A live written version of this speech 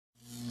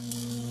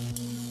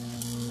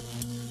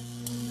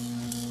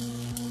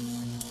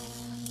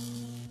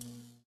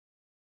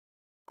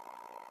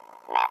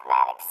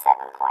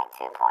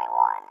7.2.1.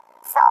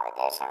 Solve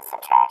addition,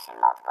 subtraction,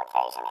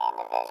 multiplication,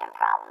 and division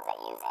problems that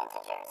use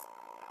integers.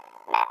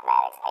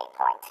 Mathematics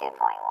 8.2.1.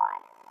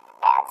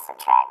 Add,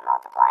 subtract,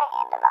 multiply,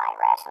 and divide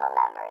rational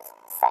numbers,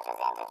 such as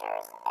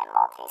integers, and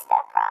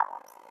multi-step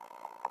problems.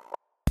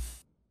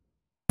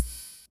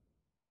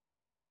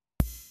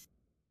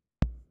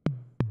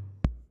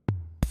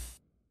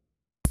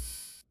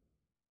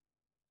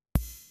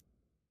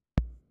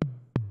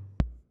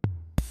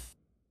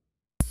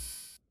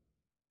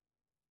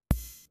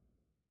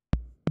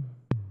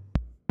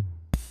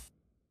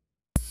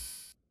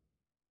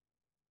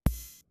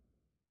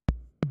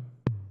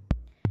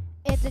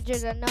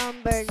 Integers are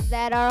numbers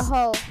that are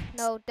whole.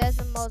 No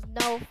decimals,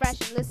 no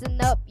fraction.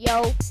 Listen up,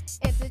 yo.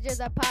 Integers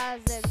are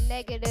positive,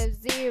 negative,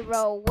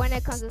 zero. When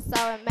it comes to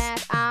solving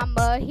math, I'm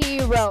a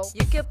hero.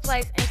 You can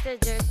place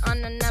integers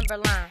on the number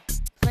line.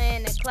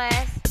 Playing in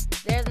class,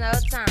 there's no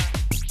time.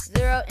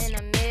 Zero in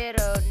the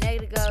middle,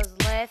 negative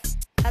goes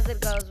left, positive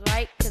goes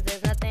right, cause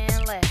there's nothing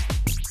left.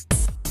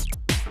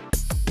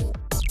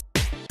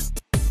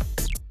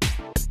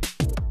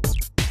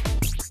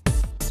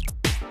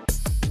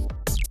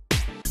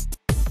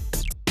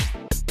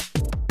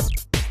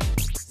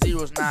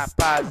 Zero's not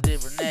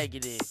positive or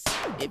negative.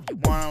 If you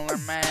wanna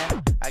learn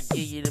math, I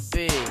give you the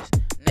biz.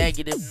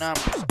 Negative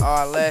numbers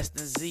are less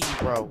than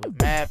zero.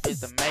 If math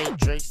is the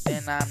matrix,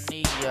 then I'm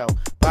Neo.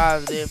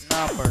 Positive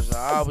numbers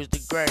are always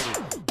the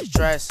greatest. This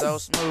track's so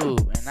smooth,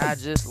 and I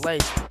just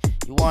laced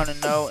it. You wanna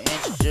know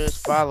integers?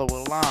 Follow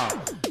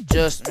along.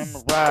 Just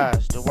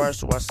memorize the words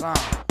to our song.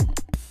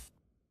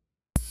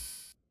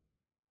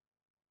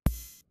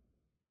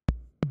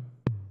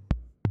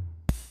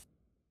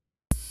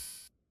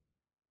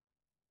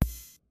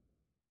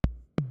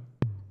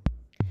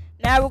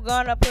 Now we're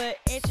gonna put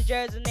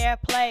integers in their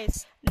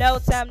place. No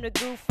time to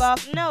goof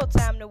off, no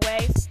time to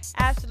waste.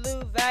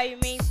 Absolute value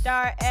means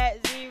start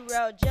at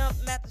 0. Jump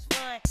math is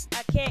fun,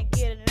 I can't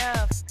get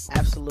enough.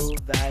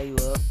 Absolute value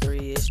of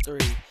 3 is 3.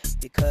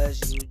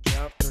 Because you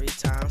jump 3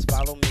 times,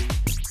 follow me.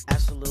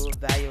 Absolute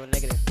value of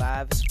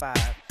 -5 is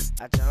 5.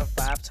 I jump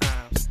 5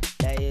 times,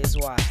 that is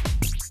why.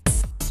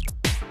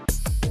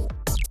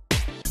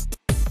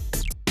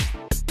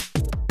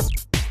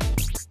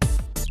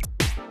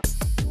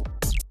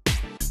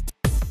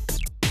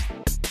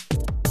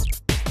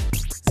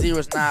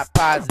 Zero's not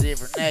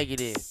positive or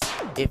negative.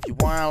 If you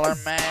wanna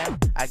learn math,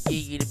 I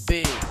give you the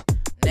biz.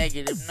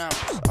 Negative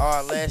numbers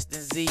are less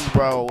than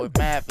zero. If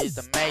math is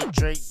the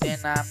matrix, then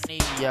I'm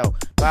Neo.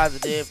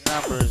 Positive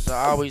numbers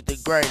are always the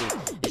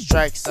greatest. This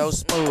track's so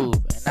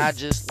smooth, and I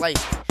just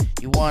laced it.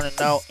 You wanna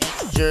know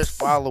integers?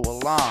 Follow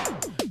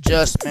along.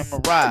 Just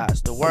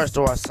memorize the words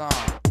to our song.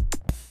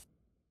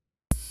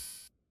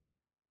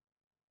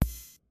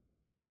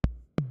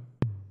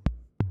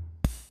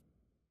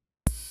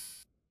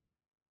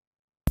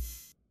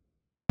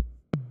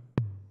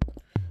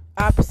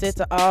 Opposites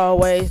are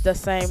always the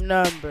same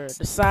number.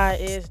 The sign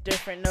is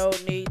different, no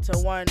need to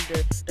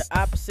wonder. The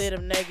opposite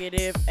of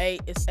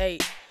 -8 is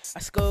 8.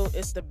 Our school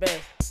is the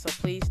best, so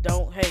please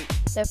don't hate.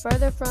 The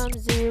further from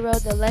zero,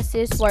 the less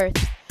it's worth.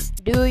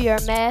 Do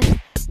your math,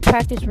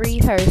 practice,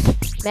 rehearse.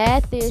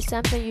 Math is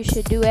something you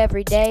should do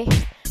every day.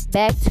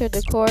 Back to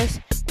the course,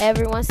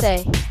 everyone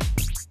say.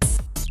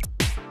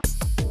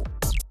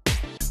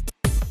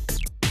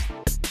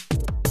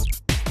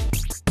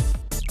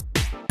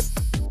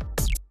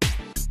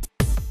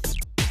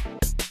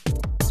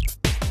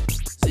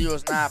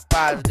 Zero's not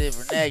positive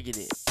or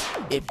negative.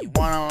 If you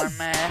wanna learn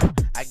math,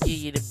 I give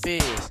you the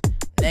biz.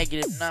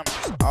 Negative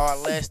numbers are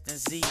less than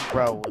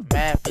zero. If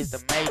math is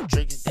the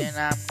matrix, then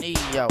I'm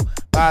Neo.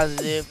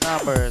 Positive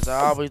numbers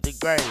are always the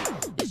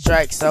greatest. This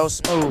track's so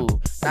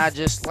smooth, not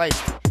just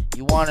laced it.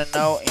 You wanna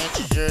know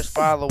integers?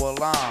 Follow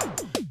along.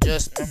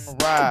 Just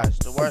memorize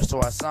the words to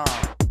our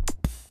song.